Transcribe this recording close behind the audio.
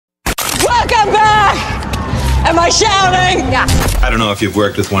Welcome back! Am I shouting? Yeah. I don't know if you've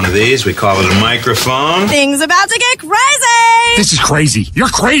worked with one of these. We call it a microphone. Things about to get crazy! This is crazy. You're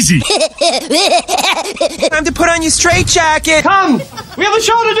crazy. Time to put on your straitjacket. Come! We have a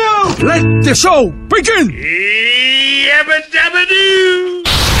show to do! Let the show begin! Yabba-dabba-doo!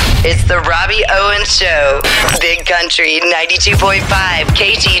 It's the Robbie Owens Show. Big Country 92.5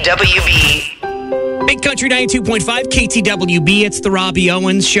 KTWB. Big Country 92.5 KTWB. It's the Robbie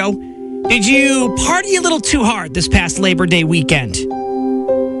Owens Show. Did you party a little too hard this past Labor Day weekend?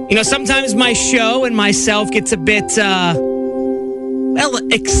 You know, sometimes my show and myself gets a bit,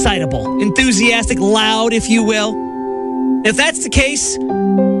 excitable, enthusiastic, loud, if you will. If that's the case,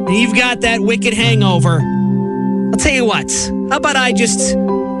 and you've got that wicked hangover, I'll tell you what. How about I just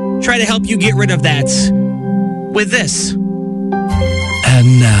try to help you get rid of that with this?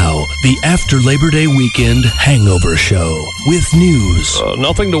 And now, the After Labor Day Weekend Hangover Show with news.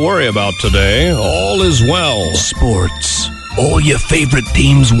 Nothing to worry about today. All is well. Sports. All your favorite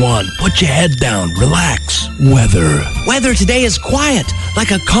teams won. Put your head down. Relax. Weather. Weather today is quiet,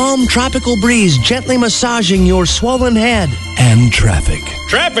 like a calm tropical breeze gently massaging your swollen head. And traffic.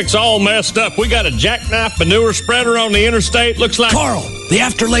 Traffic's all messed up. We got a jackknife manure spreader on the interstate. Looks like... Carl, the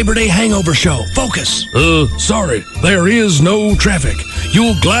After Labor Day Hangover Show. Focus. Sorry. There is no traffic.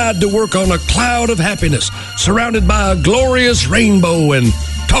 You'll glide to work on a cloud of happiness, surrounded by a glorious rainbow and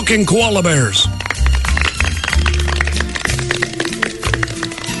talking koala bears.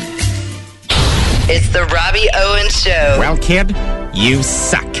 It's the Robbie Owens Show. Well, kid, you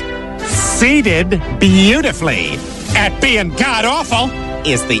suck. Seated beautifully at being god-awful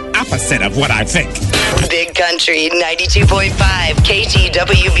is the opposite of what I think. Big Country 92.5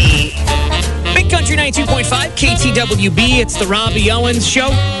 KTWB. Big Country 92.5 KTWB. It's the Robbie Owens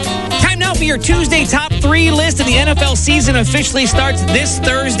Show. Time now for your Tuesday top 3 list, and the NFL season officially starts this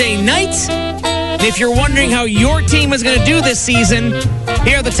Thursday night. And if you're wondering how your team is going to do this season,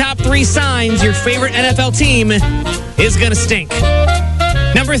 here are the top 3 signs your favorite NFL team is going to stink.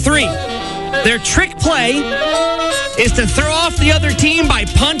 Number 3, their trick play is to throw off the other team by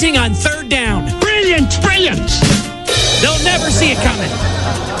punting on 3rd down. Brilliant! Brilliant! They'll never see it coming.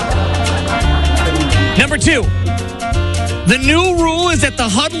 Number 2, the new rule is that the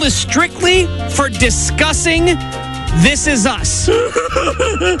huddle is strictly for discussing This Is Us.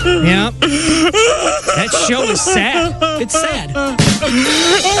 Yep. That show is sad. It's sad.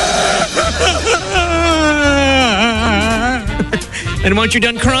 And once you're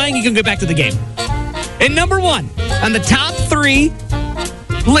done crying, you can go back to the game. And number 1 on the top 3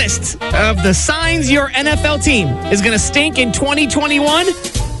 list of the signs your NFL team is going to stink in 2021,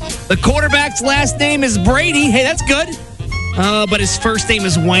 the quarterback's last name is Brady. Hey, that's good. But his first name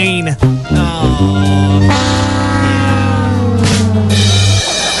is Wayne.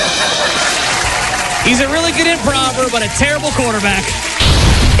 He's a really good improver, but a terrible quarterback.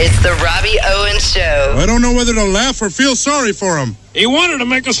 It's the Robbie Owens Show. I don't know whether to laugh or feel sorry for him. He wanted to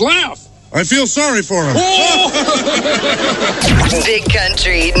make us laugh. I feel sorry for him. Big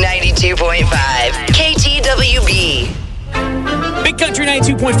Country 92.5 KTWB. Big Country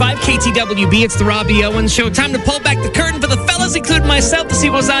 92.5 KTWB. It's the Robbie Owens Show. Time to pull back the curtain for the fellas, including myself, to see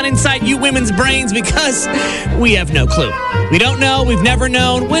what's on inside you women's brains, because we have no clue. We don't know. We've never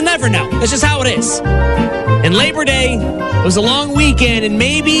known. We'll never know. That's just how it is. And Labor Day was a long weekend, and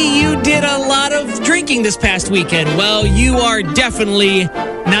maybe you did a lot of drinking this past weekend. Well, you are definitely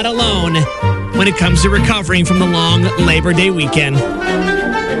not alone when it comes to recovering from the long Labor Day weekend.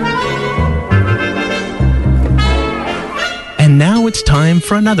 And now it's time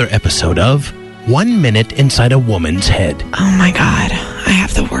for another episode of 1 Minute Inside a Woman's Head. Oh my God, I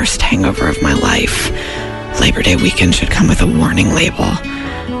have the worst hangover of my life. Labor Day weekend should come with a warning label.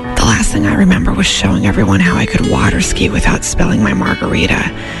 The last thing I remember was showing everyone how I could water ski without spilling my margarita.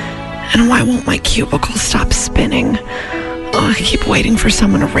 And why won't my cubicle stop spinning? Oh, I keep waiting for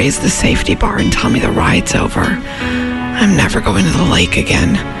someone to raise the safety bar and tell me the ride's over. I'm never going to the lake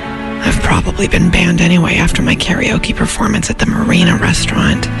again. I've probably been banned anyway after my karaoke performance at the Marina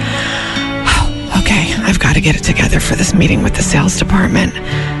restaurant. Okay, I've got to get it together for this meeting with the sales department.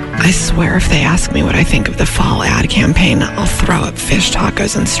 I swear if they ask me what I think of the fall ad campaign, I'll throw up fish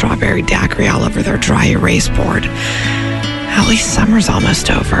tacos and strawberry daiquiri all over their dry erase board. At least summer's almost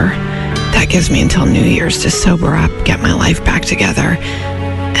over. That gives me until New Year's to sober up, get my life back together,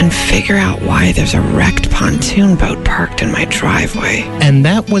 and figure out why there's a wrecked pontoon boat parked in my driveway. And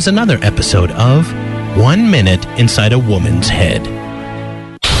that was another episode of 1 Minute Inside a Woman's Head.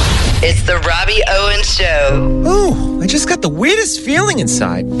 It's the Robbie Owens Show. Ooh, I just got the weirdest feeling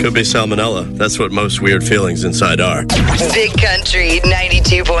inside. Could be salmonella. That's what most weird feelings inside are. Big Country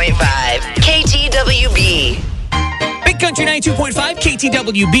 92.5 92.5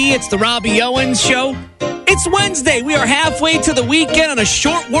 KTWB. It's the Robbie Owens Show. It's Wednesday. We are halfway to the weekend on a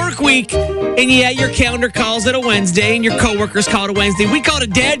short work week. And yeah, your calendar calls it a Wednesday, and your coworkers call it a Wednesday. We call it a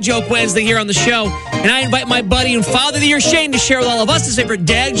Dad Joke Wednesday here on the show. And I invite my buddy and father of the year, Shane, to share with all of us his favorite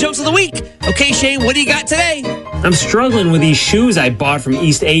dad jokes of the week. Okay, Shane, what do you got today? I'm struggling with these shoes I bought from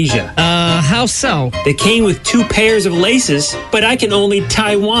East Asia. How so? They came with 2 pairs of laces, but I can only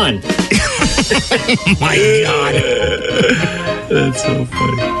tie one. My God. That's so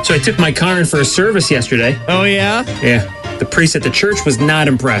funny. So I took my car in for a service yesterday. Oh, yeah? Yeah. The priest at the church was not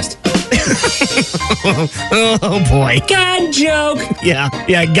impressed. Oh, boy. God joke.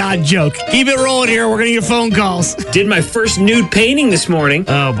 Yeah, God joke. Keep it rolling here. We're going to get phone calls. Did my first nude painting this morning.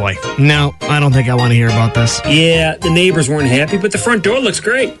 Oh, boy. No, I don't think I want to hear about this. Yeah, the neighbors weren't happy, but the front door looks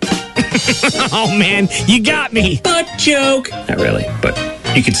great. Oh, man, you got me. Butt joke. Not really, but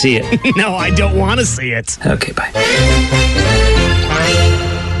you can see it. No, I don't want to see it. Okay, bye.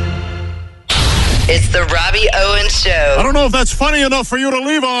 It's the Robbie Owens Show. I don't know if that's funny enough for you to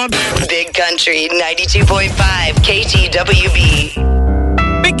leave on. Big Country 92.5 KTWB.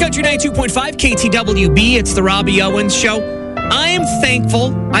 Big Country 92.5 KTWB. It's the Robbie Owens Show. I am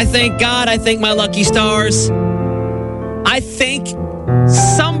thankful. I thank God. I thank my lucky stars. I thank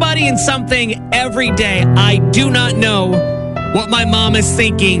somebody and something every day. I do not know what my mom is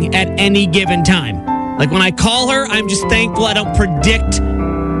thinking at any given time. Like when I call her, I'm just thankful I don't predict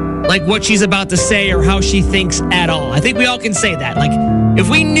like what she's about to say or how she thinks at all. I think we all can say that. Like if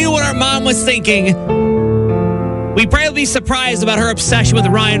we knew what our mom was thinking, we'd probably be surprised about her obsession with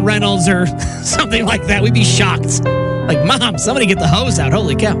Ryan Reynolds or something like that. We'd be shocked. Like, Mom, somebody get the hose out.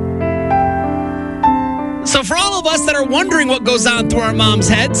 Holy cow. So for all of us that are wondering what goes on through our moms'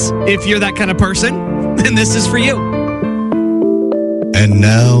 heads, if you're that kind of person, then this is for you. And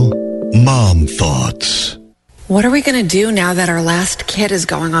now, Mom Thoughts. What are we going to do now that our last kid is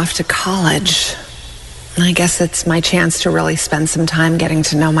going off to college? I guess it's my chance to really spend some time getting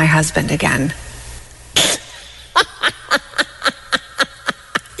to know my husband again.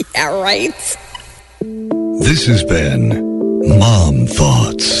 Yeah, right? This has been Mom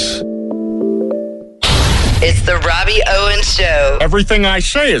Thoughts. It's the Robbie Owens Show. Everything I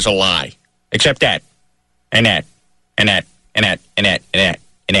say is a lie. Except that. And that. And that. And that. And that. And that.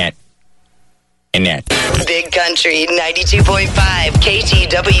 And that. And that. Big Country 92.5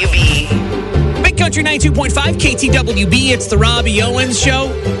 KTWB. Big Country 92.5 KTWB. It's the Robbie Owens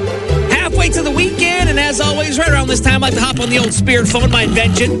Show. Halfway to the weekend, and as always, right around this time, I like to hop on the old Spirit phone, my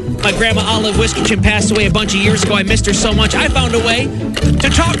invention. My grandma Olive Wisconsin passed away a bunch of years ago. I missed her so much. I found a way to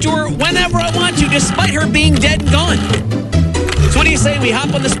talk to her whenever I want to, despite her being dead and gone. So what do you say we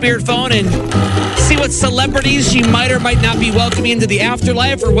hop on the Spirit phone and see what celebrities she might or might not be welcoming into the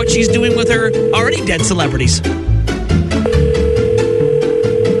afterlife, or what she's doing with her already dead celebrities?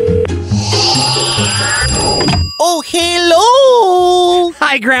 Oh, hello!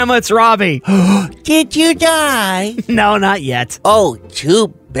 Hi, Grandma, it's Robbie. Did you die? No, not yet. Oh, too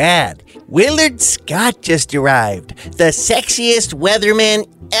bad. Willard Scott just arrived. The sexiest weatherman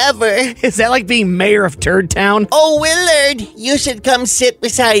ever. Is that like being mayor of Turd Town? Oh, Willard, you should come sit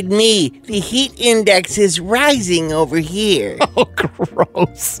beside me. The heat index is rising over here. Oh,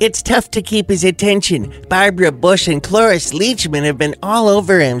 gross. It's tough to keep his attention. Barbara Bush and Cloris Leachman have been all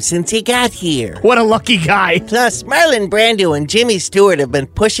over him since he got here. What a lucky guy. Plus, Marlon Brando and Jimmy Stewart have been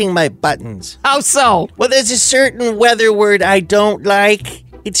pushing my buttons. How so? Well, there's a certain weather word I don't like.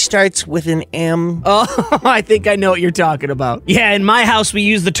 It starts with an M. Oh, I think I know what you're talking about. Yeah, in my house, we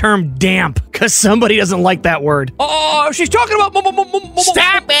use the term damp because somebody doesn't like that word. Oh, she's talking about...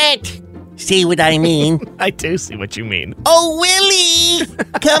 Stop it! See what I mean? I do see what you mean. Oh, Willie!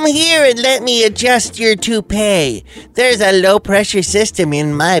 Come here and let me adjust your toupee. There's a low-pressure system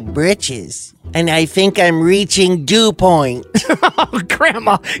in my britches. And I think I'm reaching dew point. Oh,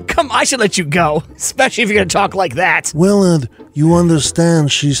 Grandma, come, I should let you go. Especially if you're going to talk like that. Willard, you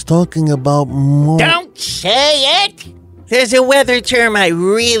understand she's talking about more... Don't say it! There's a weather term I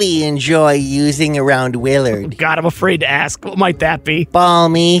really enjoy using around Willard. God, I'm afraid to ask. What might that be?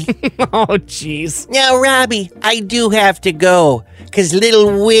 Balmy. Oh, jeez. Now, Robbie, I do have to go, because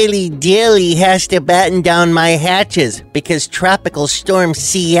little Willie Dilly has to batten down my hatches, because Tropical Storm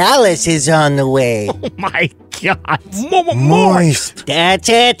Cialis is on the way. Oh, my God. Moist. That's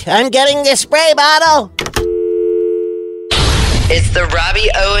it. I'm getting the spray bottle. It's the Robbie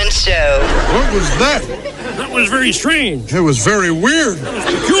Owens Show. What was that? That was very strange. It was very weird. It was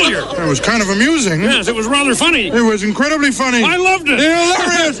peculiar. It was kind of amusing. Yes, it was rather funny. It was incredibly funny. I loved it.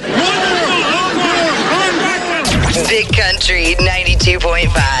 Hilarious. Big Country 92.5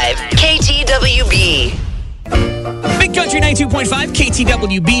 KTWB. Big Country 92.5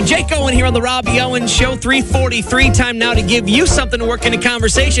 KTWB. Jake Owen here on the Robbie Owens Show. 3:43. Time now to give you something to work into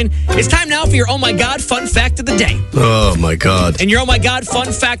conversation. It's time now for your Oh My God Fun Fact of the Day. Oh, my God. And your Oh My God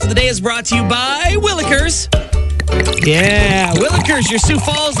Fun Fact of the Day is brought to you by Willikers. Yeah, Willikers, your Sioux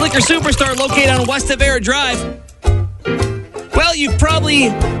Falls liquor superstore located on West of Air Drive. Well, you've probably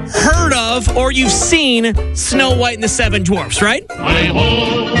heard of or you've seen Snow White and the Seven Dwarfs, right?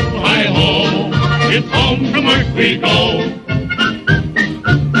 Hi-ho, it's home from work we go.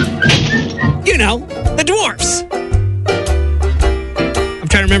 You know, the dwarfs. I'm trying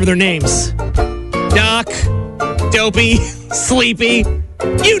to remember their names. Doc, Dopey, Sleepy.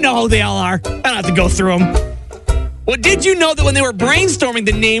 You know who they all are. I don't have to go through them. Well, did you know that when they were brainstorming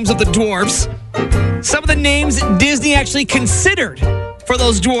the names of the dwarves, some of the names Disney actually considered for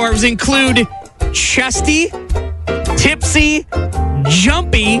those dwarves include Chesty, Tipsy,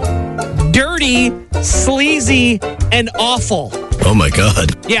 Jumpy, Dirty, Sleazy, and Awful. Oh, my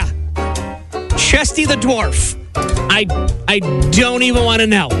God. Yeah. Chesty the dwarf. I don't even want to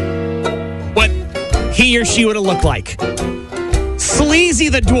know what he or she would have looked like. Sleazy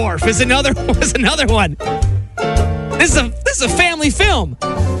the dwarf was another one. This is a family film.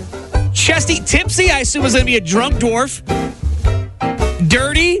 Chesty, Tipsy, I assume is going to be a drunk dwarf.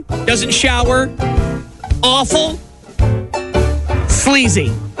 Dirty, doesn't shower. Awful,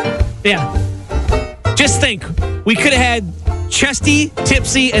 Sleazy. Yeah. Just think, we could have had Chesty,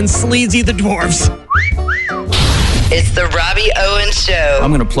 Tipsy, and Sleazy the dwarves. It's the Robbie Owens Show. I'm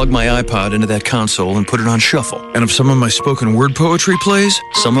going to plug my iPod into that console and put it on shuffle. And if some of my spoken word poetry plays,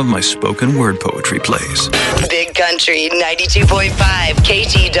 some of my spoken word poetry plays. Big Country 92.5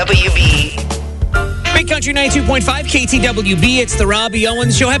 KTWB. Big Country 92.5 KTWB. It's the Robbie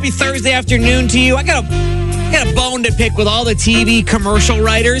Owens Show. Happy Thursday afternoon to you. I got a bone to pick with all the TV commercial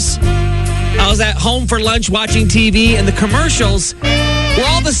writers. I was at home for lunch watching TV, and the commercials were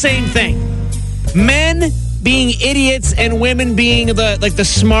all the same thing. Men being idiots and women being the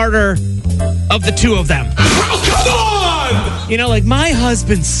smarter of the two of them. Oh, come on! You know, like, my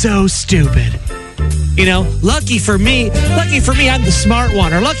husband's so stupid. You know, lucky for me, I'm the smart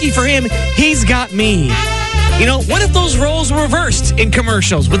one. Or lucky for him, he's got me. You know, what if those roles were reversed in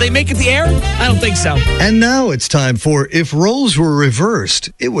commercials? Would they make it the air? I don't think so. And now it's time for If Roles Were Reversed,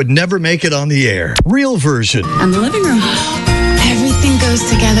 It Would Never Make It on the Air. Real version. In the living room. Everything goes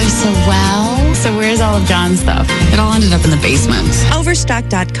together so well. So where's all of John's stuff? It all ended up in the basement.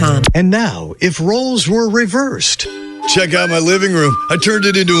 Overstock.com. And now, If Roles Were Reversed. Check out my living room. I turned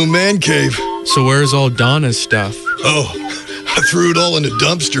it into a man cave. So where's all Donna's stuff? Oh, I threw it all in a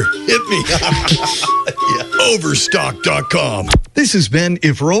dumpster. Hit me. Yeah. Overstock.com. This has been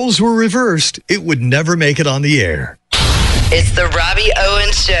If Roles Were Reversed, It Would Never Make It on the Air. It's the Robbie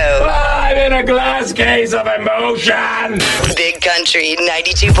Owens Show. I'm in a glass case of emotion. Big Country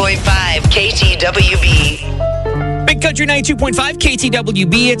 92.5 KTWB. Big Country 92.5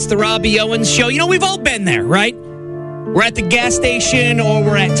 KTWB. It's the Robbie Owens Show. You know, we've all been there, right? We're at the gas station, or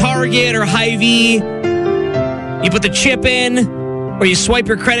we're at Target or Hy-Vee. You put the chip in, or you swipe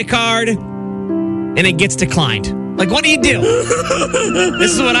your credit card, and it gets declined. Like, what do you do?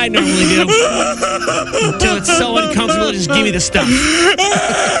 This is what I normally do. Until it's so uncomfortable to just give me the stuff.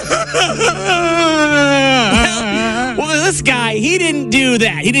 Well, this guy, he didn't do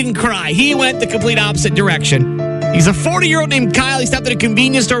that. He didn't cry. He went the complete opposite direction. He's a 40-year-old named Kyle. He stopped at a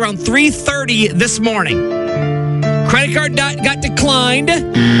convenience store around 3:30 this morning. Credit card got declined.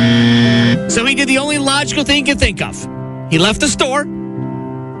 So he did the only logical thing he could think of. He left the store,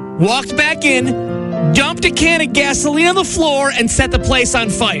 walked back in, dumped a can of gasoline on the floor, and set the place on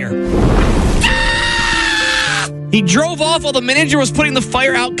fire. He drove off while the manager was putting the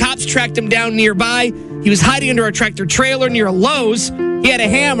fire out. Cops tracked him down nearby. He was hiding under a tractor trailer near a Lowe's. He had a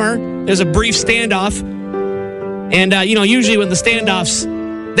hammer. There's a brief standoff. And, usually when the standoffs,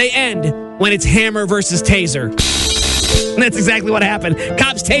 they end when it's hammer versus taser. And that's exactly what happened.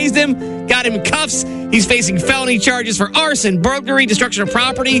 Cops tased him, got him in cuffs. He's facing felony charges for arson, burglary, destruction of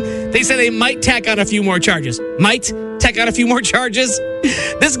property. They say they might tack on a few more charges. This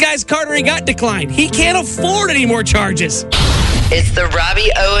guy's card already got declined. He can't afford any more charges. It's the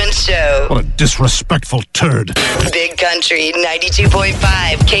Robbie Owens Show. What a disrespectful turd. Big Country 92.5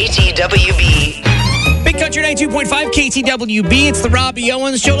 KTWB. Big Country 92.5 KTWB. It's the Robbie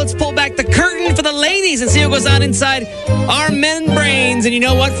Owens Show. Let's pull back the curtain for the ladies and see what goes on inside our men brains. And you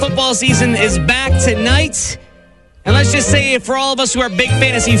know what? Football season is back tonight. And let's just say, for all of us who are big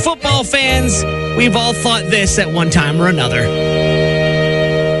fantasy football fans, we've all thought this at one time or another.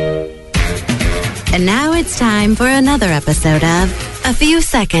 And now it's time for another episode of A Few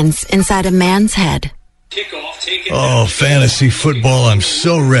Seconds Inside a Man's Head. Oh, fantasy football, I'm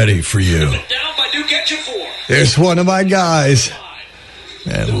so ready for you. There's one of my guys.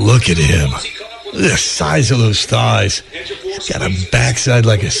 And look at him. Look at the size of those thighs. He's got a backside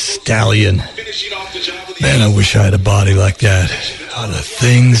like a stallion. Man, I wish I had a body like that. Oh, the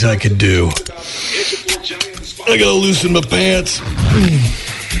things I could do. I gotta loosen my pants.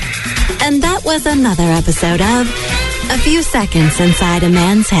 And that was another episode of A Few Seconds Inside a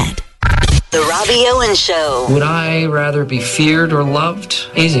Man's Head. The Robbie Owens Show. Would I rather be feared or loved?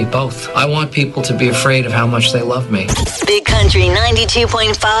 Easy, both. I want people to be afraid of how much they love me. Big Country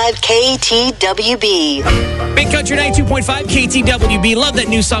 92.5 KTWB. Big Country 92.5 KTWB. Love that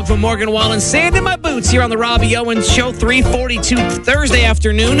new song from Morgan Wallen. Sand in my boots here on the Robbie Owens Show, 3:42 Thursday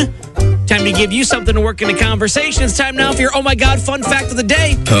afternoon. Time to give you something to work into conversation. It's time now for your Oh My God fun fact of the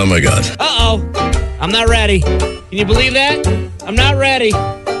day. Oh my God. Uh-oh. I'm not ready. Can you believe that? I'm not ready.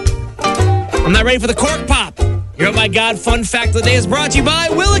 I'm not ready for the cork pop. Your Oh My God fun fact of the day is brought to you by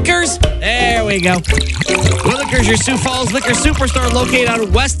Willikers. There we go. Willikers, your Sioux Falls liquor superstore located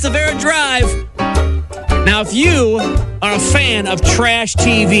on West Severa Drive. Now, if you are a fan of trash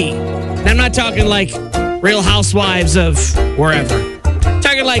TV, and I'm not talking like Real Housewives of wherever. I'm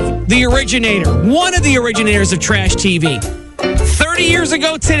talking like the originator, one of the originators of trash TV. 30 years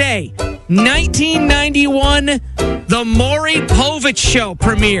ago today, 1991, The Maury Povich Show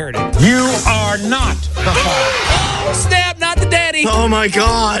premiered. You are not the father. Oh, snap, not the daddy. Oh my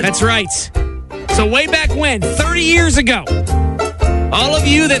God. That's right. So way back when, 30 years ago, all of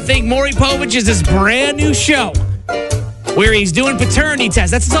you that think Maury Povich is this brand new show where he's doing paternity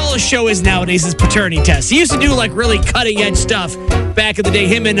tests. That's all his show is nowadays, is paternity tests. He used to do like really cutting edge stuff back in the day,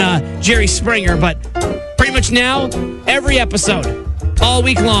 him and Jerry Springer, but pretty much now, every episode, all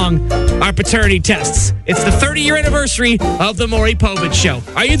week long, are paternity tests. It's the 30-year anniversary of the Maury Povich Show.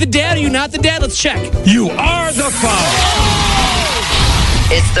 Are you the dad? Are you not the dad? Let's check. You are the father.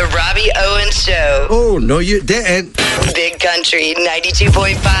 It's the Robbie Owens Show. Oh, no, you didn't. Big Country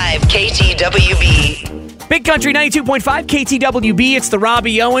 92.5 KTWB. Big Country 92.5 KTWB. It's the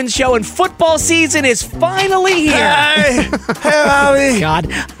Robbie Owens Show, and football season is finally here. Hey, Robbie.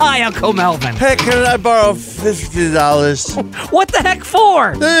 God. Hi, Uncle Melvin. Hey, can I borrow $50? What the heck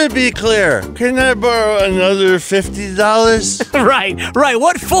for? Let me be clear. Can I borrow another $50? Right.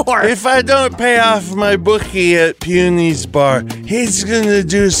 What for? If I don't pay off my bookie at Puny's bar, he's gonna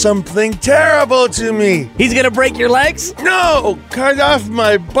do something terrible to me. He's gonna break your legs? No, cut off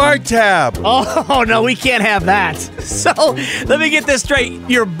my bar tab. Oh, no, we can't have that. So, let me get this straight.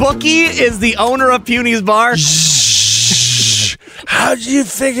 Your bookie is the owner of Puny's bar? Shh. How'd you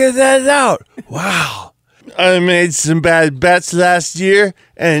figure that out? Wow. I made some bad bets last year,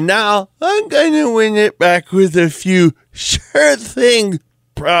 and now I'm going to win it back with a few sure thing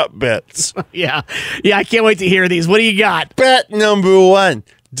prop bets. Yeah, I can't wait to hear these. What do you got? Bet number 1.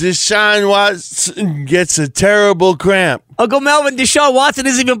 Deshaun Watson gets a terrible cramp. Uncle Melvin, Deshaun Watson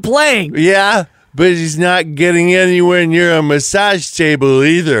isn't even playing. Yeah, but he's not getting anywhere near a massage table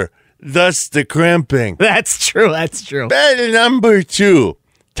either. Thus the cramping. That's true. Bet number 2.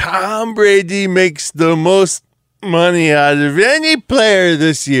 Tom Brady makes the most money out of any player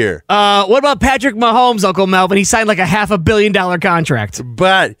this year. What about Patrick Mahomes, Uncle Melvin? He signed like a $500 million contract.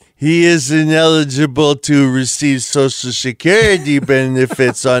 But he isn't eligible to receive Social Security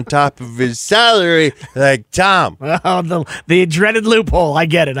benefits on top of his salary like Tom. Oh, the dreaded loophole. I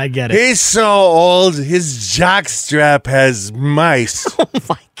get it. He's so old, his jockstrap has mice. Oh,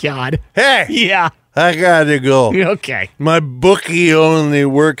 my God. Hey! Yeah. I gotta go. Okay. My bookie only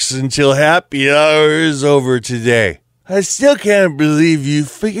works until happy hour is over today. I still can't believe you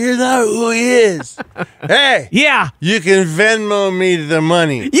figured out who he is. Hey. Yeah. You can Venmo me the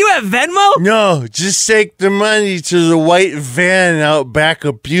money. You have Venmo? No, just take the money to the white van out back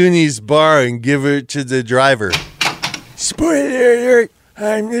of Puny's bar and give it to the driver. Spoiler alert,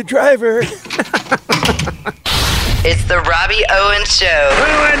 I'm the driver. It's the Robbie Owens Show.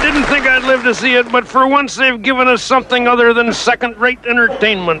 Well, I didn't think I'd live to see it, but for once they've given us something other than second-rate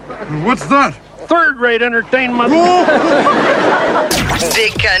entertainment. What's that? Third-rate entertainment.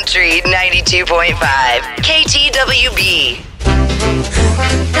 Big Country 92.5 KTWB.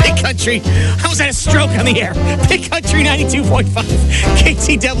 Big Country. I was at a stroke on the air. Big Country 92.5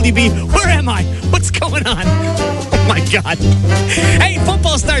 KTWB. Where am I? What's going on? Oh, my God. Hey,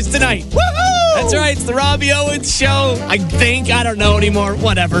 football starts tonight. Woohoo! That's right. It's the Robbie Owens Show. I think. I don't know anymore.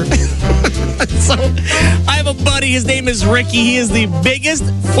 Whatever. So, I have a buddy. His name is Ricky. He is the biggest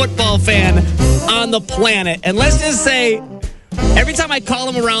football fan on the planet. And let's just say, every time I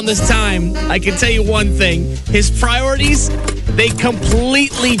call him around this time, I can tell you one thing. His priorities, they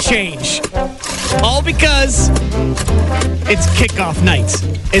completely change. All because it's kickoff night.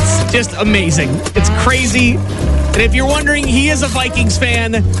 It's just amazing. It's crazy. And if you're wondering, he is a Vikings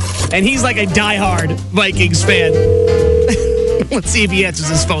fan, and he's like a diehard Vikings fan. Let's see if he answers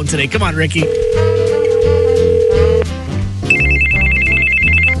his phone today. Come on, Ricky.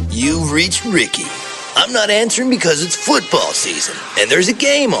 You've reached Ricky. I'm not answering because it's football season, and there's a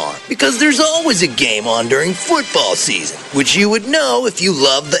game on, because there's always a game on during football season, which you would know if you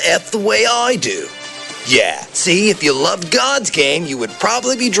love the F the way I do. Yeah, see, if you loved God's game, you would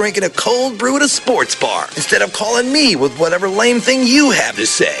probably be drinking a cold brew at a sports bar, instead of calling me with whatever lame thing you have to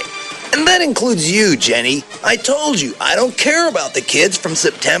say. And that includes you, Jenny. I told you, I don't care about the kids from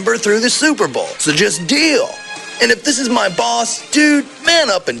September through the Super Bowl, so just deal. And if this is my boss, dude, man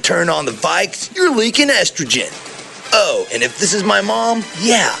up and turn on the Vikes. You're leaking estrogen. Oh, and if this is my mom,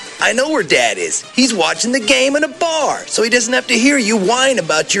 yeah, I know where Dad is. He's watching the game in a bar, so he doesn't have to hear you whine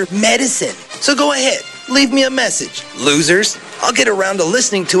about your medicine. So go ahead, leave me a message. Losers, I'll get around to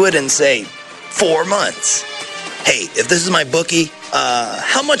listening to it in, say, 4 months. Hey, if this is my bookie,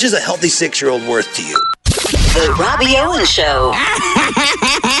 how much is a healthy 6-year-old worth to you? The Robbie Owens Show.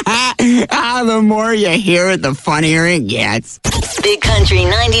 The more you hear it, the funnier it gets. Big Country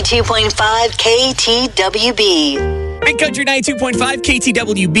 92.5 KTWB. Big Country 92.5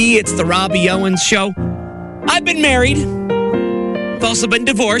 KTWB. It's the Robbie Owens Show. I've been married. I've also been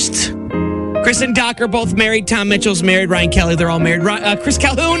divorced. Chris and Doc are both married. Tom Mitchell's married. Ryan Kelly, they're all married. Chris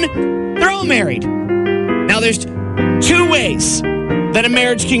Calhoun, they're all married. Now, there's 2 ways that a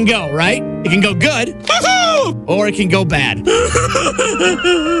marriage can go, right? It can go good, or it can go bad.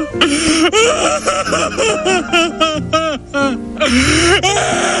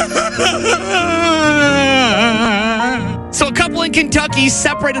 So a couple in Kentucky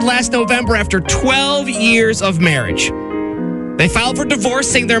separated last November after 12 years of marriage. They filed for divorce,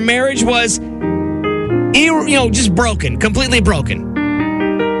 saying their marriage was, just broken, completely broken.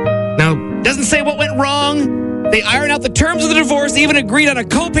 Now, doesn't say what went wrong. They ironed out the terms of the divorce. They even agreed on a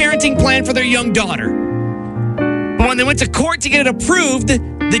co-parenting plan for their young daughter. But when they went to court to get it approved,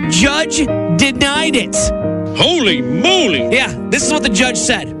 the judge denied it. Holy moly! Yeah, this is what the judge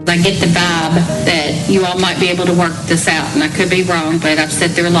said. I get the vibe that you all might be able to work this out, and I could be wrong, but I've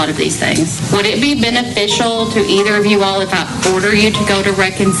said through a lot of these things. Would it be beneficial to either of you all if I order you to go to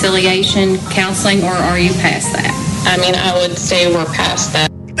reconciliation counseling, or are you past that? I mean, I would say we're past that.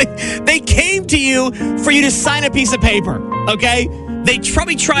 They came to you for you to sign a piece of paper, okay? They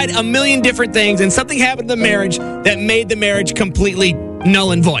probably tried a million different things, and something happened to the marriage that made the marriage completely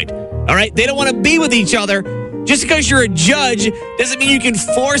null and void, all right? They don't want to be with each other. Just because you're a judge doesn't mean you can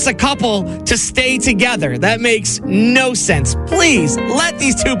force a couple to stay together. That makes no sense. Please, let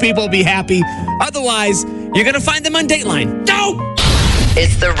these 2 people be happy. Otherwise, you're going to find them on Dateline. No!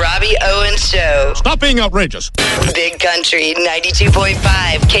 It's the Robbie Owens Show. Stop being outrageous. Big Country 92.5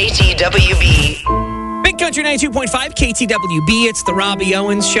 KTWB. Big Country 92.5 KTWB. It's the Robbie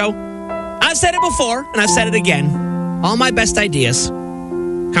Owens Show. I've said it before, and I've said it again. All my best ideas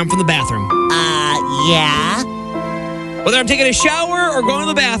come from the bathroom. Yeah? Whether I'm taking a shower or going to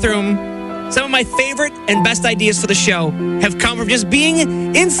the bathroom, some of my favorite and best ideas for the show have come from just being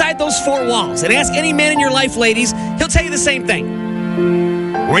inside those 4 walls. And ask any man in your life, ladies, he'll tell you the same thing.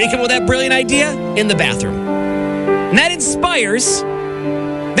 Where do you come up with that brilliant idea? In the bathroom. And that inspires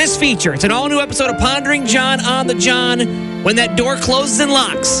this feature. It's an all-new episode of Pondering John on the John. When that door closes and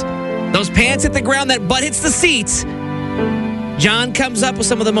locks, those pants hit the ground, that butt hits the seat, John comes up with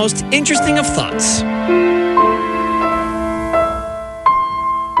some of the most interesting of thoughts.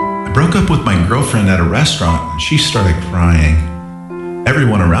 I broke up with my girlfriend at a restaurant, and she started crying.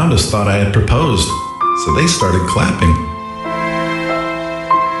 Everyone around us thought I had proposed, so they started clapping.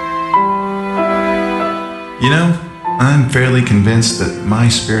 You know, I'm fairly convinced that my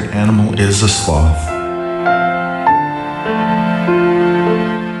spirit animal is a sloth.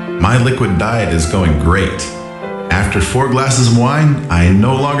 My liquid diet is going great. After 4 glasses of wine, I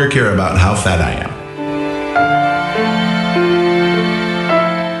no longer care about how fat I am.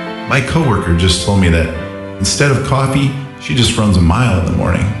 My coworker just told me that instead of coffee, she just runs a mile in the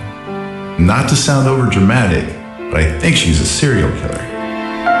morning. Not to sound over dramatic, but I think she's a serial killer.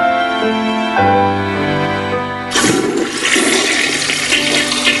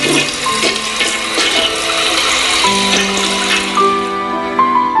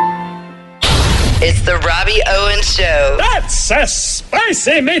 It's the Robbie Owens Show. That's a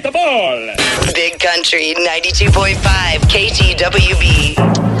spicy meatball. Big Country 92.5 KTWB.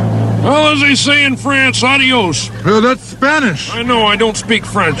 Well, as they say in France, adios. That's Spanish. I know, I don't speak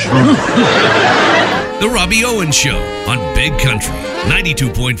French. The Robbie Owens Show on Big Country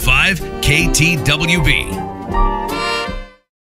 92.5 KTWB.